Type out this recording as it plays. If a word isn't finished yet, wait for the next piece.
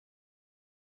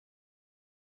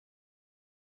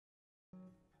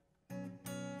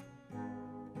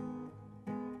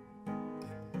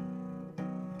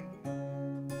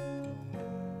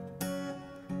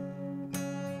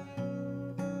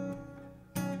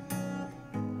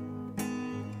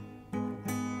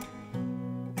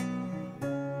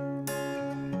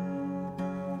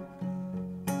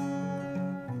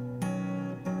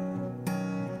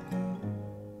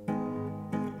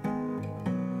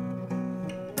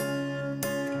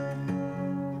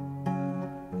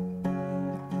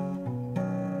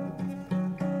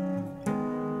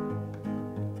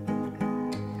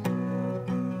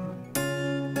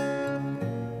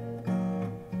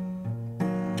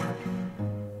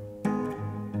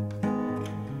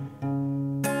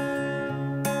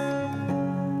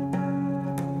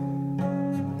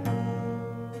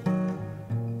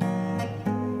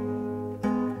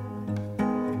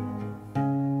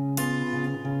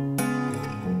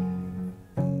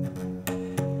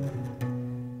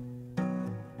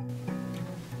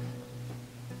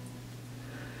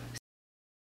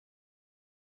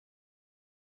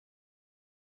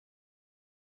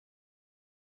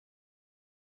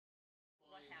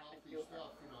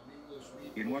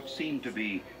In what seemed to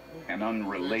be an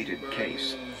unrelated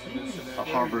case, a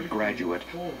Harvard graduate,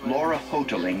 Laura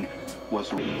Hoteling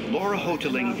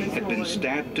had been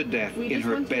stabbed to death in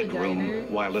her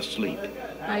bedroom while asleep.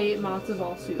 I ate matzo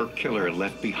ball soup. Her killer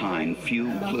left behind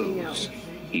few clues.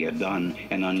 He had done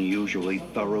an unusually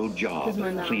thorough job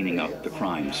cleaning up the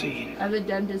crime scene. I have a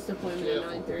dentist appointment at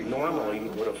 9:30. Normally, you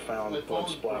would have found blood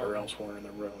splatter elsewhere in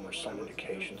the room or some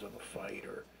indications of a fight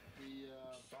or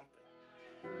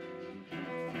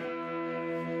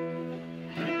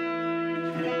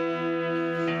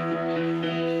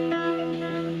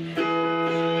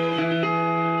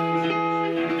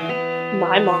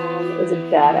My mom is a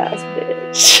badass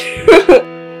bitch.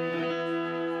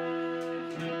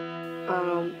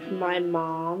 My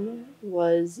mom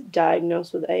was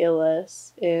diagnosed with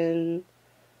ALS in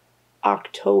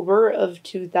October of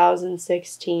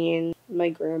 2016. My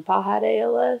grandpa had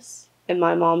ALS, and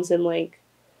my mom's in like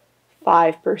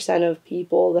 5% of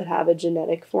people that have a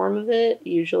genetic form of it.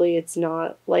 Usually it's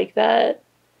not like that.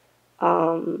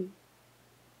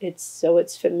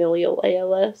 It's familial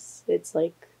ALS. It's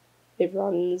like it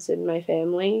runs in my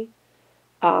family.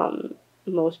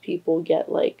 Most people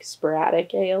get like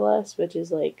sporadic ALS, which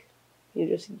is like you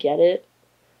just get it.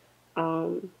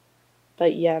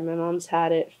 But yeah, my mom's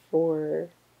had it for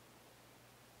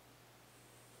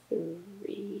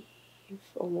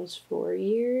almost 4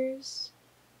 years.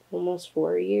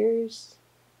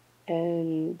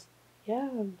 And yeah,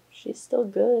 she's still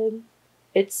good.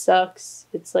 It sucks.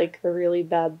 It's like a really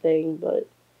bad thing, but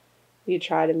we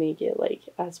try to make it like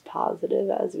as positive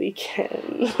as we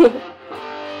can.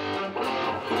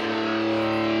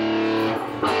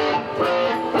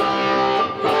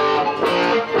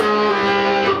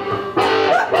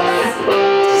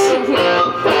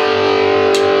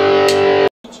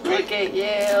 Look at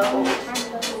you.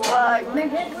 Fuck.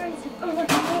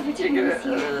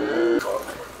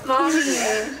 Mommy.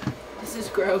 This is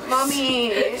gross.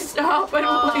 Mommy, stop. I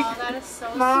don't like that is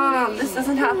so Mom, sweet. this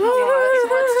doesn't happen a lot, so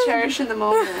let's cherish in the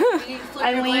moment. You need to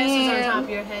flip your glasses on top of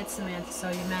your head, Samantha, so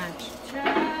you match.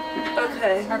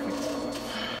 Okay. Perfect.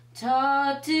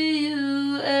 Talk to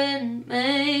you and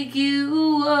make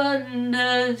you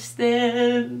understand.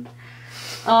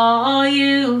 All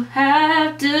you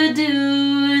have to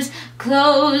do is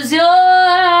close your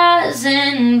eyes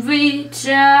and reach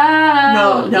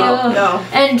out. No.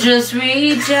 And just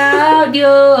reach out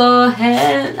your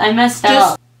hand. I messed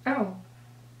up. Oh.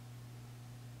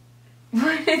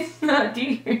 What is that? Do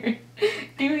you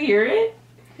hear it?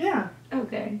 Yeah.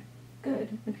 Okay.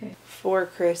 Good. Okay. For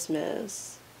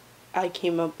Christmas, I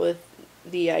came up with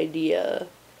the idea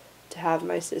to have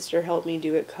my sister help me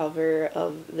do a cover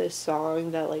of this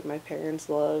song that like my parents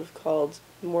love called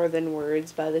More Than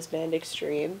Words by this band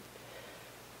Extreme.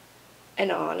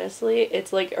 And honestly,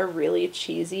 it's like a really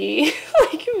cheesy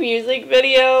like music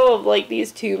video of like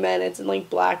these two men. It's in like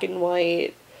black and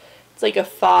white. It's like a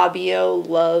Fabio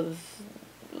love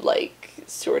like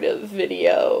sort of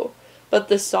video, but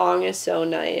the song is so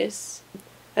nice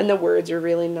and the words are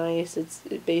really nice.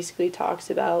 It basically talks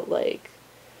about like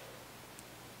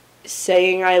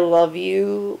saying I love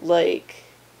you, like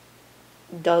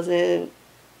that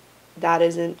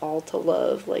isn't all to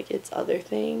love, like it's other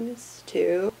things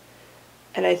too.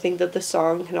 And I think that the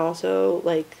song can also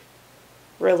like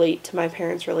relate to my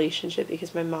parents' relationship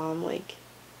because my mom like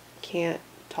can't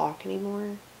talk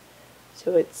anymore,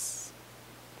 so it's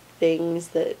things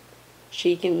that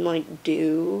she can like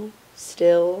do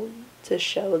still to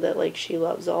show that like she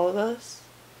loves all of us.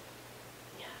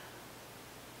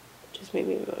 Just made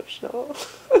me emotional.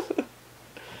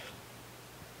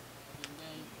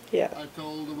 Yeah. I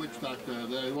told the witch doctor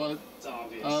that what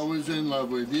I was in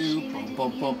love with you. Bum,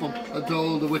 bum, bum, bum. I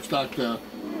told the witch doctor.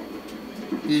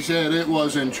 He said it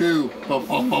wasn't true. Bum,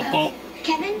 bum, bum, bum.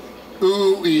 Kevin?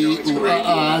 Ooh ee ooh ah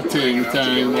ah ting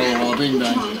tang wah wah bing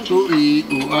bang. Ooh ee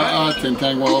ooh ah ah ting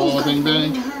tang wah wah bing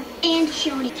bang. And she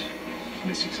already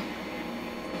Missing something.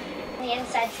 the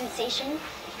inside sensation.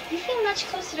 You feel much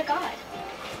closer to God.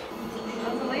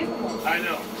 Unbelievable. I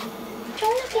know.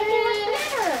 Don't look at me, what's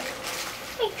the matter?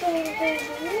 What's the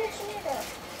matter?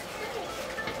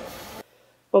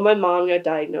 When my mom got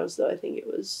diagnosed, though, I think it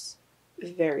was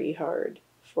very hard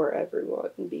for everyone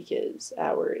because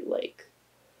our, like,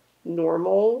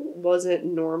 normal wasn't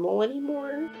normal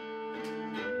anymore.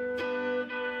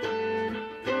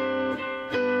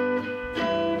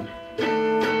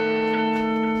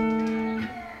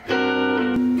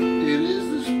 It is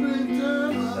the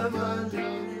springtime of my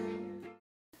life.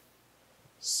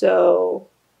 So,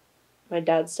 my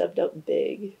dad stepped up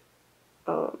big,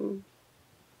 and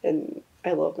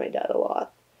I love my dad a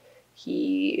lot.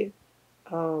 He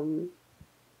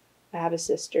I have a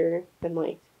sister, and,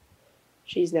 like,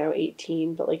 she's now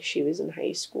 18, but, like, she was in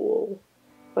high school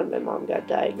when my mom got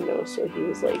diagnosed, so he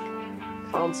was, like,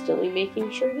 constantly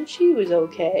making sure that she was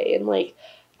okay, and, like,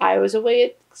 I was away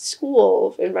at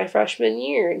school in my freshman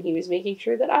year, and he was making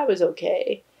sure that I was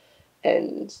okay,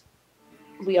 and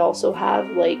we also have,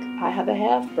 like, I have a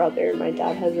half-brother, my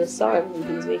dad has a son, and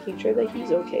he's making sure that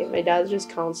he's okay. My dad's just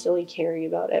constantly caring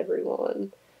about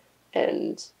everyone,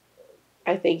 and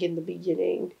I think in the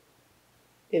beginning,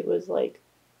 it was, like,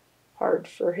 hard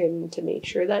for him to make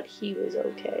sure that he was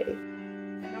okay.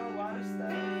 I know a lot of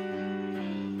stuff.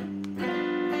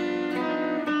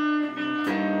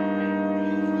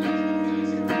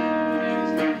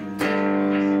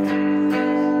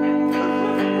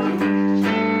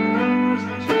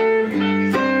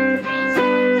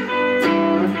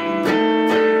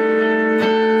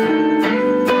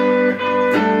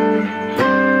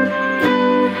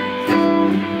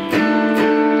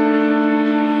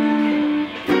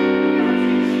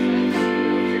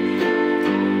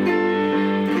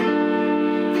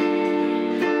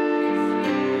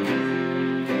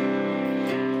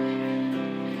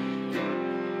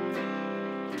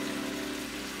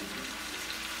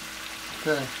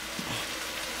 Okay.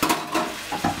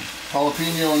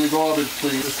 Jalapeno in the garbage,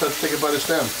 please. Just have to take it by the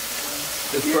stem.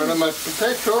 It's burning my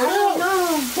potato. Throw it out.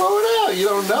 No. Throw it out. You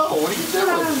don't know. What are you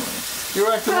doing?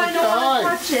 You're acting like you're high.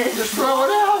 Touch it. Just throw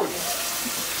it out.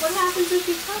 What happens if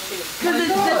you touch it? My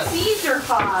Because God. the seeds are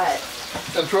hot.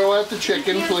 And throw out the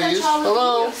chicken, You can't please. touch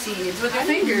Hello? jalapeno seeds with your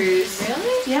fingers.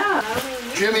 Really? Yeah.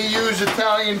 Jimmy U's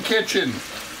Italian Kitchen.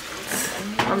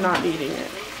 I'm not eating it.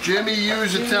 Jimmy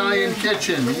U's Italian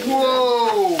Kitchen.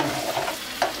 Whoa!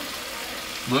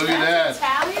 Look at that.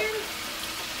 Italian?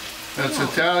 That's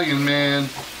Italian, man.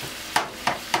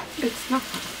 It's not.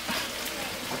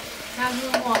 Sounds a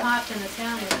little more hot than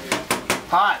Italian.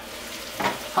 Hot.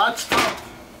 Hot stuff.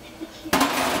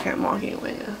 Okay, I'm walking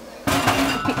away now.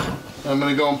 I'm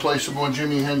gonna go and play some more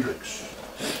Jimi Hendrix.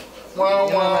 Wow,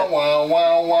 wow, wow,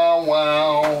 wow, wow,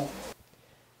 wow.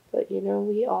 But you know,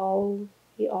 we all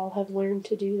have learned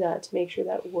to do that, to make sure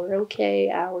that we're okay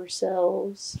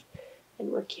ourselves and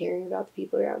we're caring about the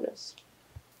people around us.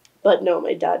 But no,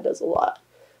 my dad does a lot.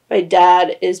 My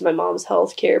dad is my mom's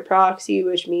healthcare proxy,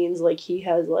 which means, like, he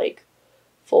has, like,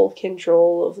 full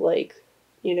control of, like,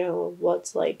 you know,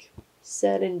 what's, like,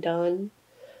 said and done.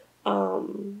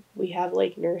 We have,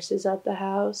 like, nurses at the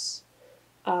house.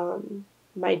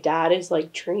 My dad is,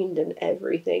 like, trained in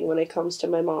everything when it comes to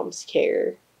my mom's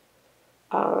care.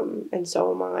 And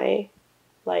so am I.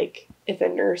 Like, if a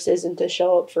nurse isn't to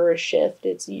show up for a shift,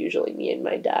 it's usually me and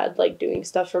my dad, like, doing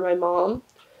stuff for my mom.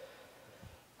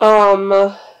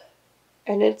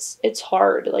 And it's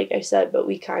hard, like I said, but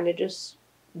we kind of just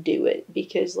do it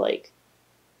because, like,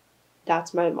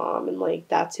 that's my mom and, like,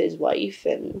 that's his wife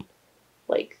and,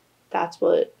 like, that's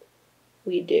what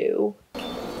we do.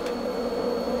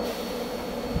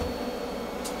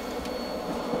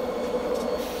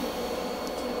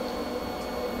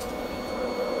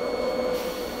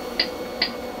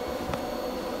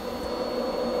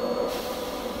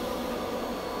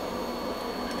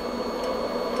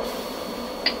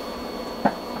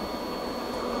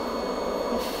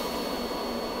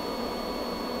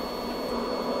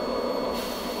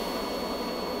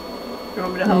 You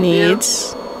want me to help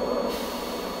Needs.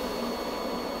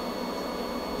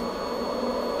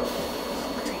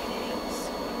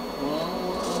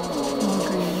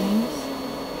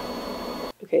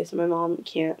 Okay, so my mom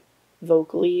can't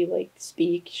vocally, like,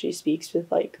 speak. She speaks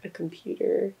with, like, a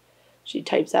computer. She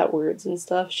types out words and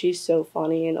stuff. She's so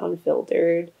funny and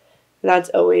unfiltered. And that's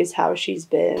always how she's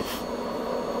been.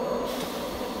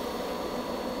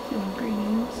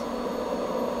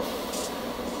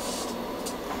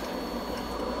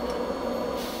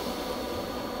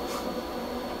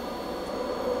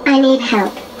 I need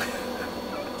help.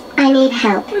 I need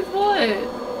help. With what? I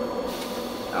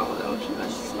don't know. She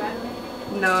must sweat.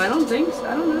 No, I don't think so.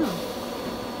 I don't know.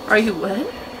 Are you wet?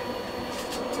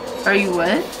 Are you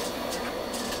wet?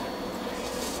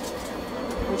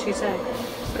 What'd she say?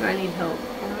 But I need help.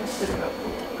 Sit her up.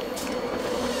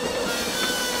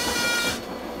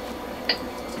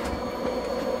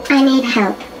 I need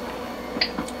help.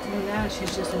 Well, now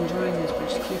she's just enjoying this, but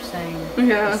she keeps saying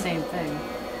Yeah. the same thing.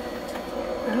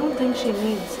 I don't think she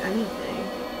needs anything.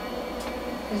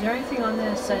 Is there anything on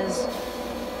there that says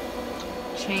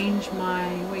change my...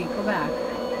 Wait, go back.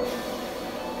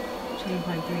 Change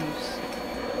my briefs.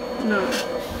 No.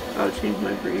 I'll change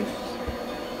my briefs.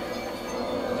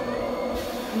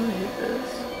 I'm gonna hit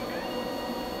this.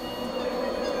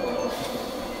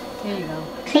 There you go.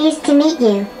 Pleased to meet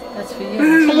you. That's for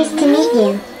you. Pleased to meet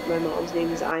you. My mom's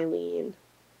name is Eileen.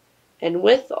 And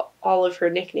with all of her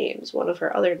nicknames, one of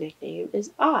her other nicknames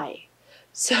is I.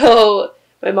 So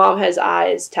my mom has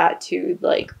eyes tattooed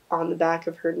like on the back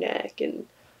of her neck and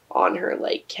on her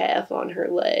like calf, on her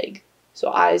leg.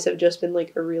 So eyes have just been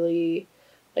like a really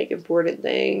like important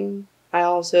thing. I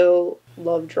also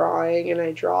love drawing, and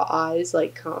I draw eyes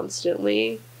like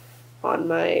constantly on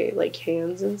my like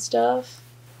hands and stuff.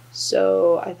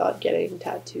 So I thought getting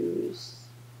tattoos,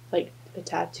 like a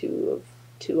tattoo of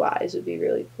 2 eyes, would be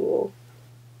really cool.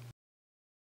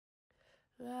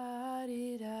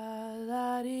 La-di-da,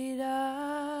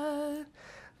 la-di-da,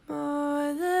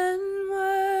 more than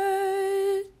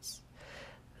words.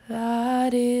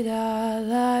 La-di-da,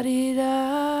 la-di-da.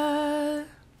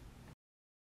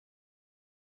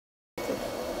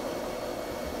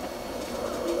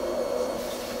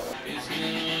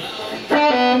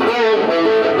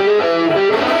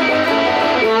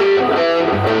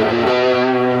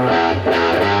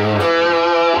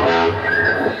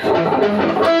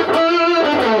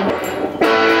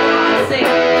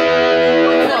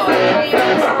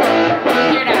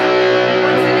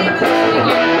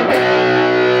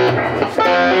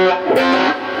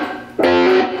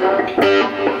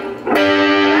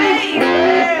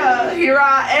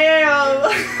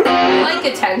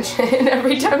 Attention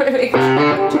every time I make a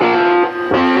sound.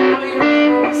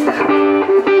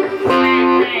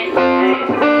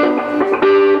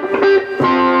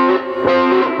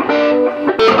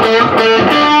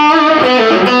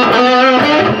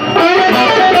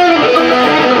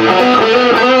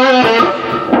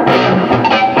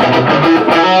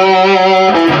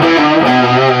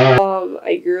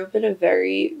 I grew up in a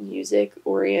very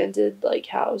music-oriented like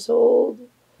household,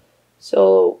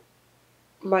 so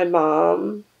my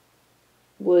mom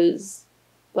was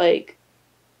like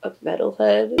a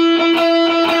metalhead.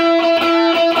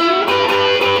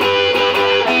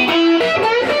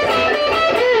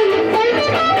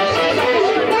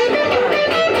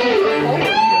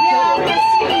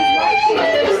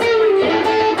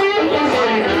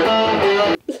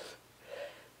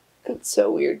 It's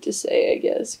so weird to say, I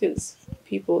guess, because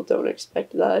people don't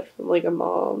expect that from like a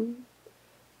mom.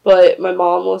 But my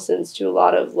mom listens to a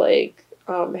lot of like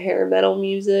hair metal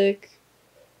music,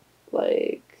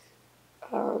 like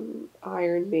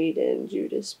Iron Maiden,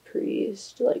 Judas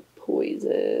Priest, like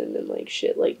Poison, and like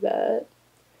shit like that.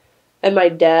 And my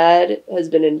dad has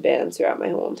been in bands throughout my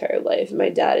whole entire life. And my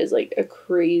dad is like a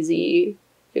crazy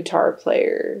guitar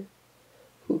player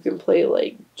who can play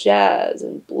like jazz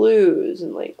and blues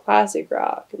and like classic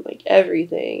rock and like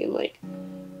everything. And like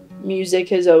music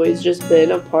has always just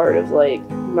been a part of like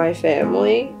my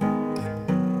family.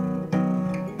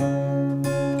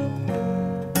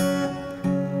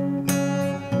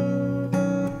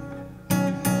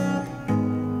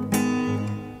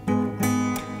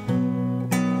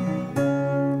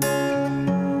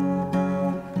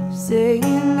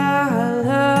 Saying I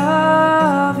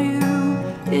love you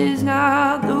is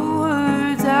not the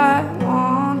words I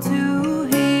want to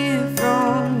hear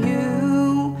from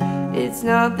you. It's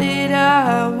not that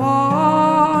I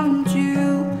want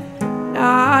you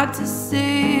not to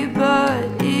say, but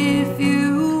if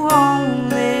you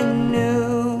only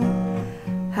knew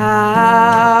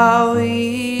how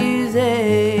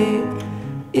easy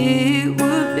it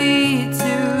would be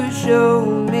to show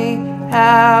me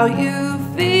how you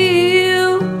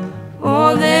feel.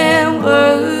 More than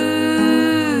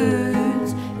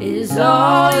words is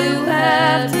all you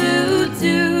have to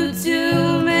do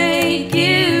to make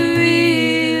it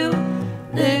real.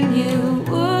 Then you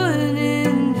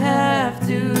wouldn't have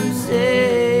to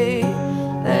say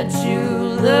that you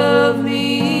love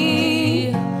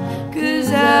me,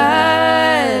 'cause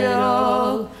I'd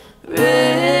already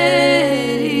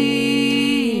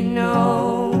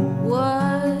know.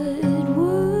 What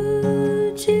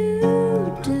would you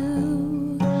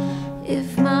do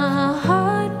if my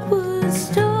heart was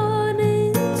torn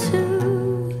in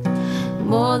two?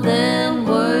 More than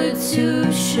words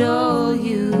to show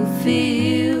you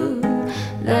feel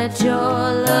that your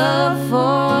love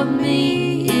for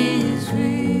me is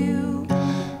real.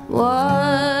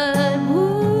 What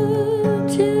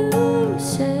would you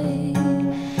say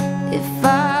if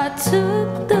I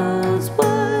took those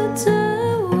words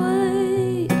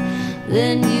away?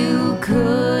 Then